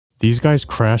These guys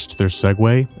crashed their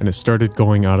Segway and it started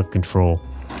going out of control.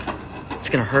 It's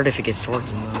gonna hurt if it gets torqued,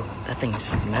 though. That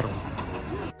thing's metal.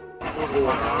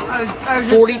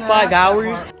 45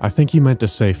 hours? I think he meant to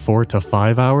say 4 to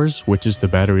 5 hours, which is the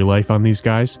battery life on these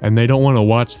guys, and they don't want to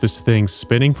watch this thing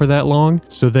spinning for that long,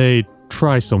 so they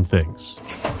try some things.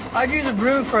 I'd use a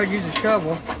broom before I'd use a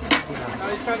shovel.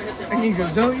 And he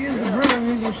goes, don't use the broom,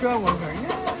 use the shovel. I was like,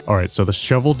 yeah. Alright, so the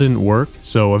shovel didn't work,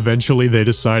 so eventually they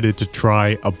decided to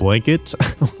try a blanket,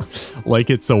 like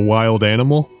it's a wild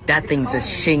animal. That thing's a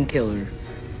shin killer.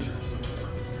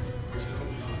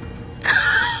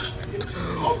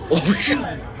 Oh shit.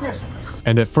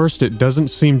 And at first it doesn't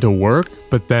seem to work,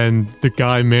 but then the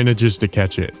guy manages to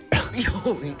catch it.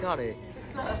 Yo, he got it.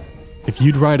 If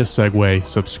you'd ride a Segway,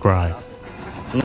 subscribe.